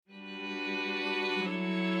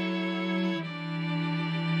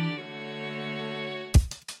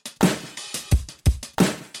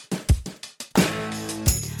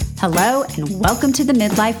Hello and welcome to The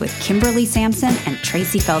Midlife with Kimberly Sampson and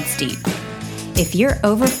Tracy Feldstein. If you're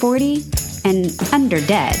over 40 and under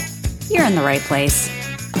dead, you're in the right place.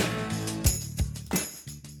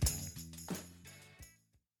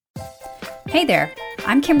 Hey there,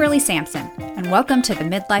 I'm Kimberly Sampson, and welcome to the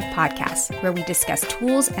Midlife Podcast, where we discuss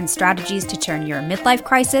tools and strategies to turn your midlife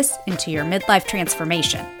crisis into your midlife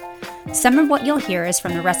transformation. Some of what you'll hear is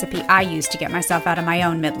from the recipe I use to get myself out of my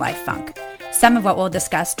own midlife funk. Some of what we'll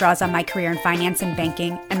discuss draws on my career in finance and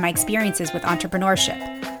banking and my experiences with entrepreneurship.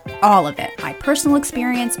 All of it, my personal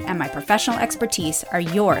experience and my professional expertise, are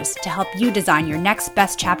yours to help you design your next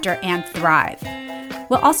best chapter and thrive.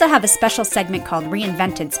 We'll also have a special segment called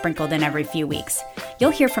Reinvented sprinkled in every few weeks.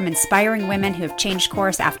 You'll hear from inspiring women who have changed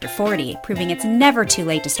course after 40, proving it's never too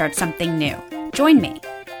late to start something new. Join me.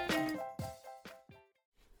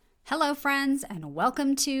 Hello, friends, and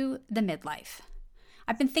welcome to The Midlife.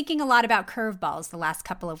 I've been thinking a lot about curveballs the last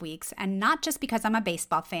couple of weeks, and not just because I'm a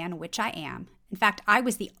baseball fan, which I am. In fact, I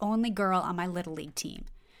was the only girl on my Little League team.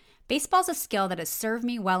 Baseball's a skill that has served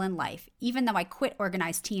me well in life, even though I quit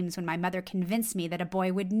organized teams when my mother convinced me that a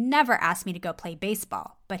boy would never ask me to go play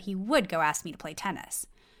baseball, but he would go ask me to play tennis.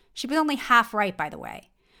 She was only half right, by the way.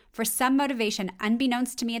 For some motivation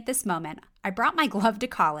unbeknownst to me at this moment, I brought my glove to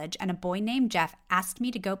college, and a boy named Jeff asked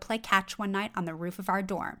me to go play catch one night on the roof of our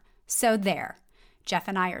dorm. So there. Jeff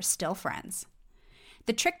and I are still friends.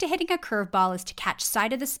 The trick to hitting a curveball is to catch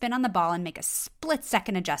sight of the spin on the ball and make a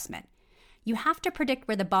split-second adjustment. You have to predict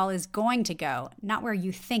where the ball is going to go, not where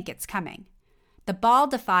you think it's coming. The ball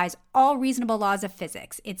defies all reasonable laws of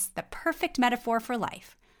physics. It's the perfect metaphor for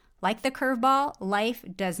life. Like the curveball, life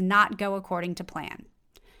does not go according to plan.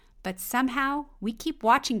 But somehow, we keep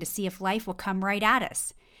watching to see if life will come right at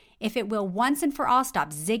us. If it will once and for all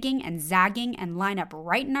stop zigging and zagging and line up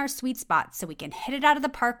right in our sweet spot so we can hit it out of the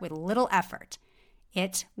park with little effort.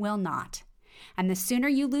 It will not. And the sooner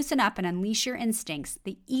you loosen up and unleash your instincts,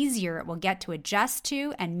 the easier it will get to adjust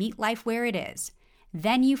to and meet life where it is.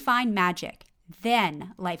 Then you find magic.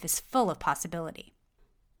 Then life is full of possibility.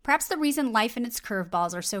 Perhaps the reason life and its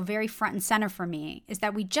curveballs are so very front and center for me is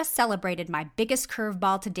that we just celebrated my biggest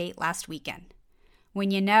curveball to date last weekend.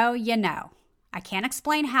 When you know, you know. I can't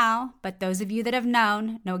explain how, but those of you that have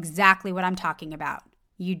known know exactly what I'm talking about.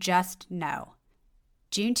 You just know.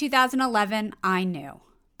 June 2011, I knew.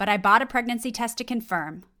 But I bought a pregnancy test to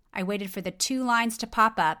confirm. I waited for the 2 lines to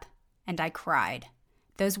pop up, and I cried.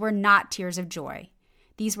 Those were not tears of joy.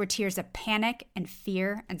 These were tears of panic and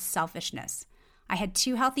fear and selfishness. I had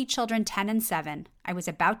 2 healthy children, 10 and 7. I was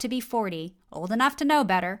about to be 40, old enough to know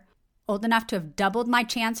better, old enough to have doubled my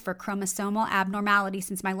chance for chromosomal abnormality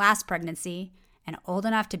since my last pregnancy, and old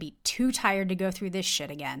enough to be too tired to go through this shit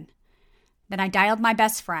again. Then I dialed my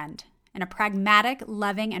best friend. In a pragmatic,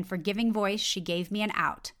 loving, and forgiving voice, she gave me an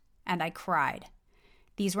out, and I cried.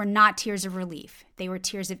 These were not tears of relief. They were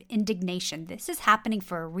tears of indignation. This is happening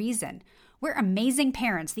for a reason. We're amazing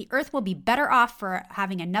parents. The earth will be better off for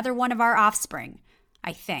having another one of our offspring,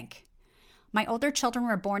 I think. My older children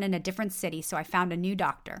were born in a different city, so I found a new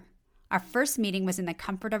doctor. Our first meeting was in the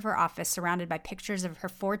comfort of her office, surrounded by pictures of her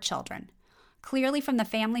 4 children. Clearly from the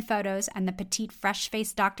family photos and the petite,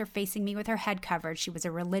 fresh-faced doctor facing me with her head covered, she was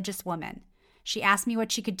a religious woman. She asked me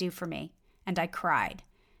what she could do for me, and I cried.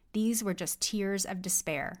 These were just tears of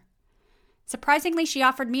despair. Surprisingly, she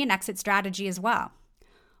offered me an exit strategy as well.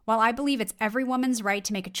 While I believe it's every woman's right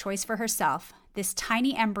to make a choice for herself, this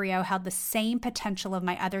tiny embryo held the same potential of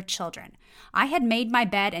my other children. I had made my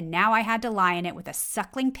bed, and now I had to lie in it with a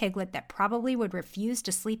suckling piglet that probably would refuse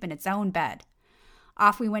to sleep in its own bed.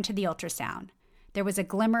 Off we went to the ultrasound. There was a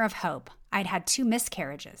glimmer of hope. I'd had 2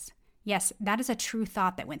 miscarriages. Yes, that is a true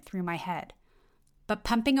thought that went through my head. But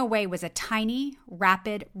pumping away was a tiny,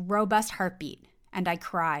 rapid, robust heartbeat, and I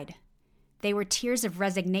cried. They were tears of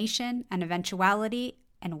resignation and eventuality,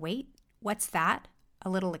 and wait, what's that? A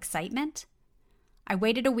little excitement? I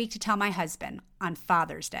waited a week to tell my husband, on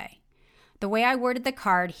Father's Day. The way I worded the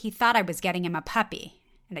card, he thought I was getting him a puppy,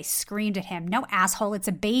 and I screamed at him, "No, asshole, it's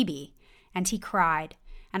a baby." And he cried,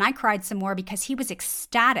 and I cried some more because he was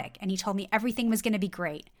ecstatic, and he told me everything was going to be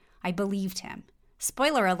great. I believed him.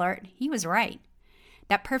 Spoiler alert, he was right.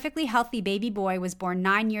 That perfectly healthy baby boy was born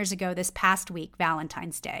 9 years ago this past week,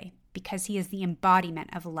 Valentine's Day, because he is the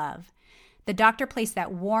embodiment of love. The doctor placed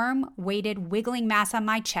that warm, weighted, wiggling mass on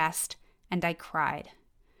my chest, and I cried.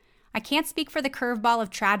 I can't speak for the curveball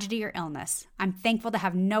of tragedy or illness. I'm thankful to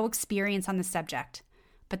have no experience on the subject.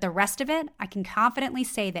 But the rest of it, I can confidently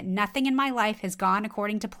say that nothing in my life has gone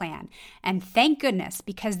according to plan. And thank goodness,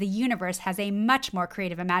 because the universe has a much more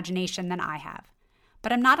creative imagination than I have.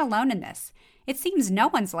 But I'm not alone in this. It seems no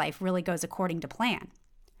one's life really goes according to plan.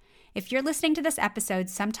 If you're listening to this episode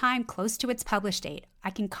sometime close to its published date, I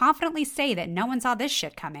can confidently say that no one saw this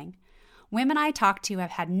shit coming. Women I talk to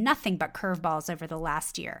have had nothing but curveballs over the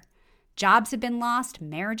last year. Jobs have been lost,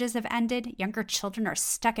 marriages have ended, younger children are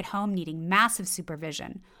stuck at home needing massive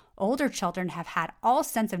supervision. Older children have had all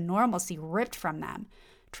sense of normalcy ripped from them.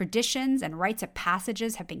 Traditions and rites of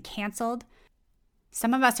passages have been canceled.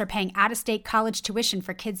 Some of us are paying out-of-state college tuition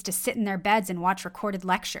for kids to sit in their beds and watch recorded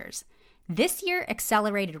lectures. This year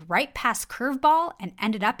accelerated right past curveball and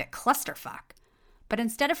ended up at clusterfuck. But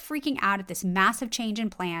instead of freaking out at this massive change in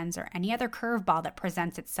plans or any other curveball that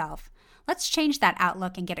presents itself, let's change that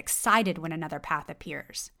outlook and get excited when another path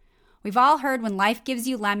appears. We've all heard when life gives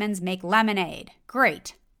you lemons, make lemonade.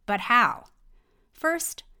 Great, but how?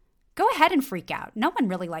 First, go ahead and freak out. No one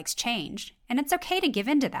really likes change, and it's okay to give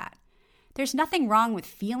in to that. There's nothing wrong with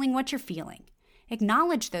feeling what you're feeling.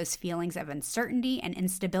 Acknowledge those feelings of uncertainty and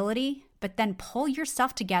instability, but then pull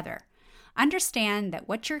yourself together. Understand that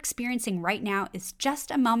what you're experiencing right now is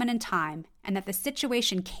just a moment in time and that the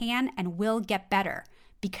situation can and will get better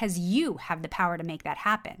because you have the power to make that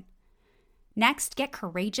happen. Next, get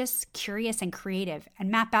courageous, curious, and creative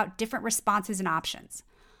and map out different responses and options.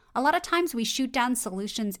 A lot of times we shoot down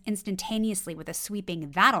solutions instantaneously with a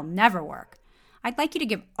sweeping, "That'll never work." I'd like you to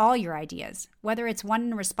give all your ideas, whether it's one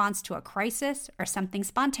in response to a crisis or something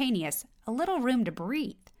spontaneous, a little room to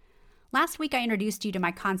breathe. Last week, I introduced you to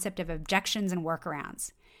my concept of objections and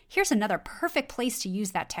workarounds. Here's another perfect place to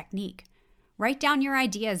use that technique. Write down your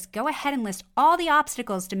ideas, go ahead and list all the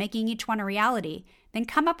obstacles to making each one a reality, then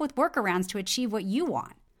come up with workarounds to achieve what you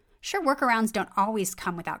want. Sure, workarounds don't always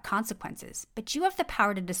come without consequences, but you have the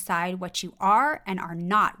power to decide what you are and are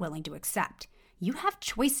not willing to accept. You have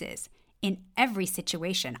choices in every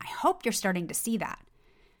situation. I hope you're starting to see that.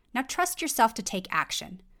 Now trust yourself to take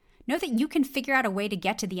action. Know that you can figure out a way to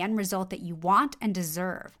get to the end result that you want and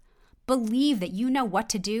deserve. Believe that you know what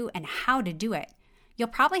to do and how to do it. You'll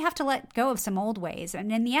probably have to let go of some old ways,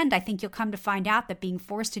 and in the end, I think you'll come to find out that being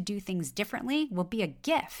forced to do things differently will be a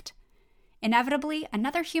gift. Inevitably,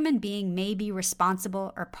 another human being may be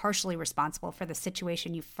responsible or partially responsible for the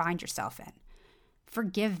situation you find yourself in.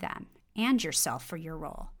 Forgive them and yourself for your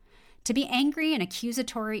role. To be angry and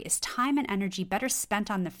accusatory is time and energy better spent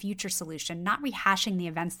on the future solution, not rehashing the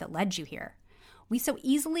events that led you here. We so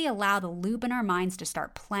easily allow the loop in our minds to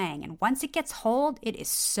start playing, and once it gets hold, it is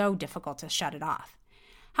so difficult to shut it off.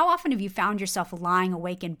 How often have you found yourself lying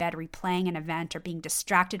awake in bed replaying an event or being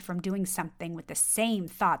distracted from doing something with the same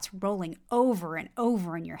thoughts rolling over and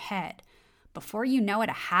over in your head? Before you know it,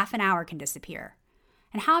 a half an hour can disappear.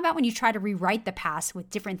 And how about when you try to rewrite the past with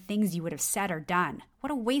different things you would have said or done?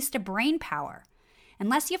 What a waste of brain power.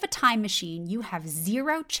 Unless you have a time machine, you have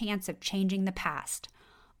zero chance of changing the past.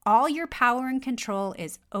 All your power and control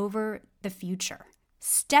is over the future.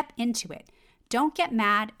 Step into it. Don't get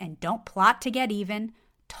mad and don't plot to get even.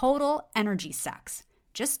 Total energy sucks.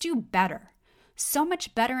 Just do better. So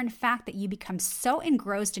much better, in fact, that you become so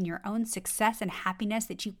engrossed in your own success and happiness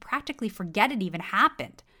that you practically forget it even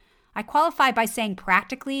happened. I qualify by saying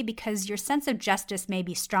practically because your sense of justice may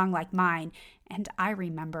be strong like mine, and I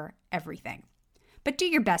remember everything. But do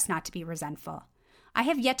your best not to be resentful. I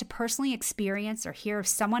have yet to personally experience or hear of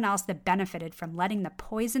someone else that benefited from letting the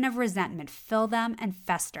poison of resentment fill them and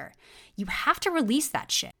fester. You have to release that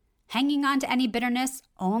shit. Hanging on to any bitterness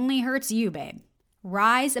only hurts you, babe.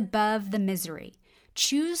 Rise above the misery.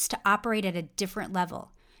 Choose to operate at a different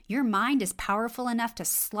level. Your mind is powerful enough to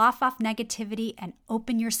slough off negativity and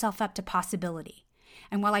open yourself up to possibility.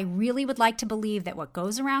 And while I really would like to believe that what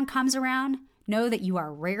goes around comes around, know that you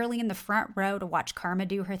are rarely in the front row to watch karma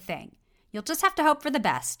do her thing. You'll just have to hope for the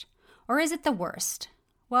best. Or is it the worst?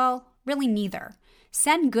 Well, really neither.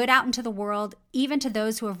 Send good out into the world, even to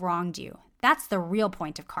those who have wronged you. That's the real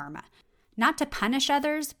point of karma. Not to punish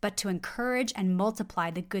others, but to encourage and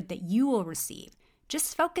multiply the good that you will receive.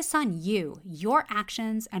 Just focus on you, your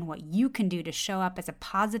actions, and what you can do to show up as a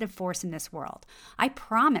positive force in this world. I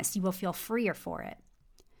promise you will feel freer for it.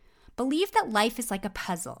 Believe that life is like a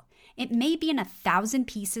puzzle. It may be in 1,000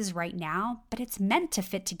 pieces right now, but it's meant to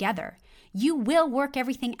fit together. You will work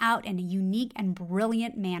everything out in a unique and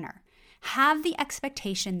brilliant manner. Have the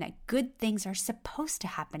expectation that good things are supposed to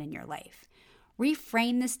happen in your life.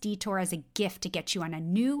 Reframe this detour as a gift to get you on a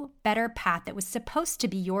new, better path that was supposed to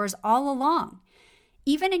be yours all along.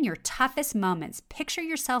 Even in your toughest moments, picture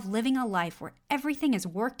yourself living a life where everything is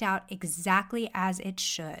worked out exactly as it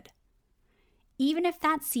should. Even if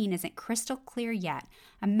that scene isn't crystal clear yet,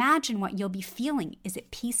 imagine what you'll be feeling. Is it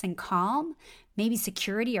peace and calm? Maybe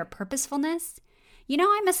security or purposefulness? You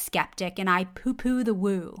know, I'm a skeptic and I poo-poo the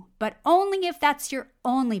woo, but only if that's your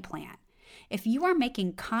only plan. If you are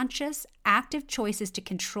making conscious, active choices to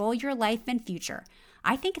control your life and future,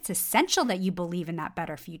 I think it's essential that you believe in that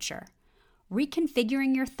better future.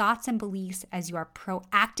 Reconfiguring your thoughts and beliefs as you are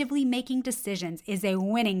proactively making decisions is a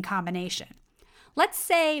winning combination. Let's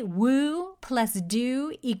say woo plus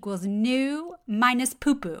do equals new minus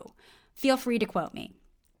poo-poo. Feel free to quote me.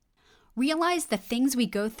 Realize the things we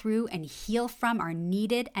go through and heal from are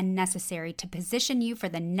needed and necessary to position you for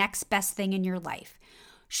the next best thing in your life.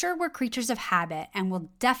 Sure, we're creatures of habit and will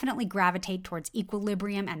definitely gravitate towards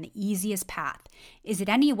equilibrium and the easiest path. Is it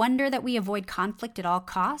any wonder that we avoid conflict at all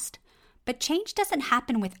cost? But change doesn't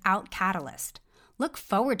happen without catalyst. Look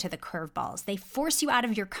forward to the curveballs. They force you out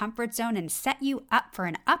of your comfort zone and set you up for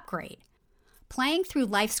an upgrade. Playing through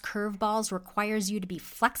life's curveballs requires you to be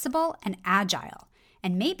flexible and agile,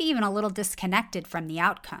 and maybe even a little disconnected from the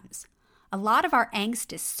outcomes. A lot of our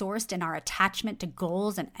angst is sourced in our attachment to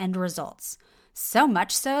goals and end results, so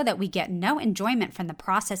much so that we get no enjoyment from the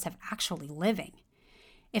process of actually living.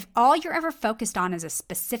 If all you're ever focused on is a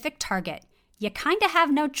specific target, you kind of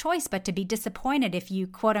have no choice but to be disappointed if you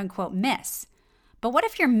quote-unquote miss. But what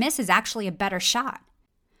if your miss is actually a better shot?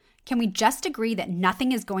 Can we just agree that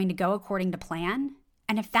nothing is going to go according to plan?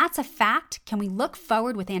 And if that's a fact, can we look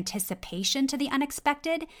forward with anticipation to the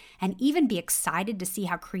unexpected and even be excited to see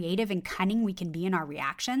how creative and cunning we can be in our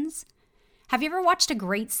reactions? Have you ever watched a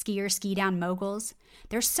great skier ski down moguls?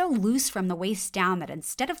 They're so loose from the waist down that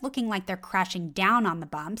instead of looking like they're crashing down on the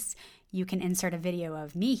bumps, you can insert a video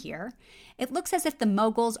of me here, it looks as if the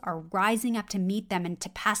moguls are rising up to meet them and to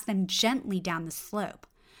pass them gently down the slope.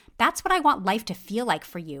 That's what I want life to feel like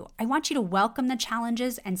for you. I want you to welcome the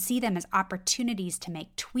challenges and see them as opportunities to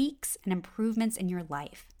make tweaks and improvements in your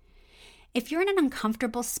life. If you're in an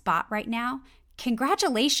uncomfortable spot right now,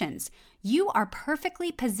 congratulations. You are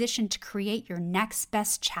perfectly positioned to create your next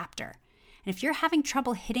best chapter. And if you're having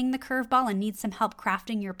trouble hitting the curveball and need some help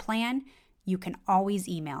crafting your plan, you can always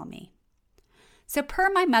email me. So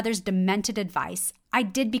per my mother's demented advice, I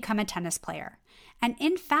did become a tennis player. And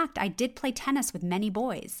in fact, I did play tennis with many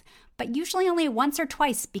boys, but usually only once or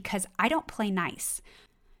twice because I don't play nice.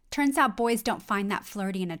 Turns out boys don't find that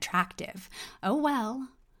flirty and attractive. Oh well.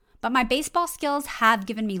 But my baseball skills have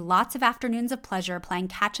given me lots of afternoons of pleasure playing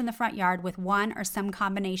catch in the front yard with one or some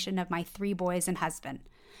combination of my 3 boys and husband.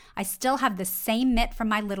 I still have the same mitt from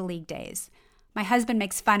my Little League days. My husband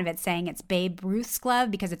makes fun of it, saying it's Babe Ruth's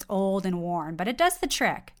glove because it's old and worn, but it does the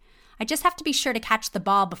trick. I just have to be sure to catch the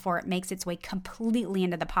ball before it makes its way completely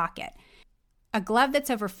into the pocket. A glove that's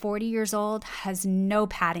over 40 years old has no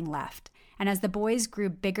padding left, and as the boys grew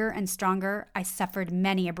bigger and stronger, I suffered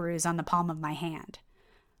many a bruise on the palm of my hand.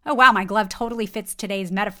 Oh wow, my glove totally fits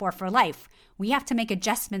today's metaphor for life. We have to make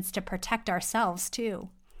adjustments to protect ourselves too.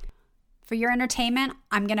 For your entertainment,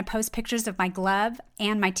 I'm going to post pictures of my glove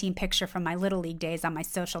and my team picture from my Little League days on my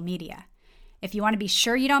social media. If you want to be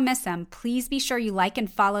sure you don't miss them, please be sure you like and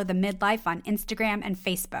follow The Midlife on Instagram and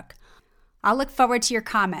Facebook. I'll look forward to your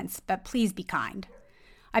comments, but please be kind.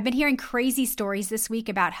 I've been hearing crazy stories this week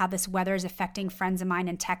about how this weather is affecting friends of mine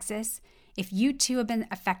in Texas. If you too have been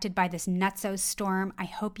affected by this nutso storm, I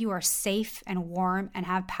hope you are safe and warm and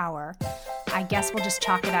have power. I guess we'll just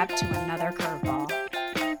chalk it up to another curveball.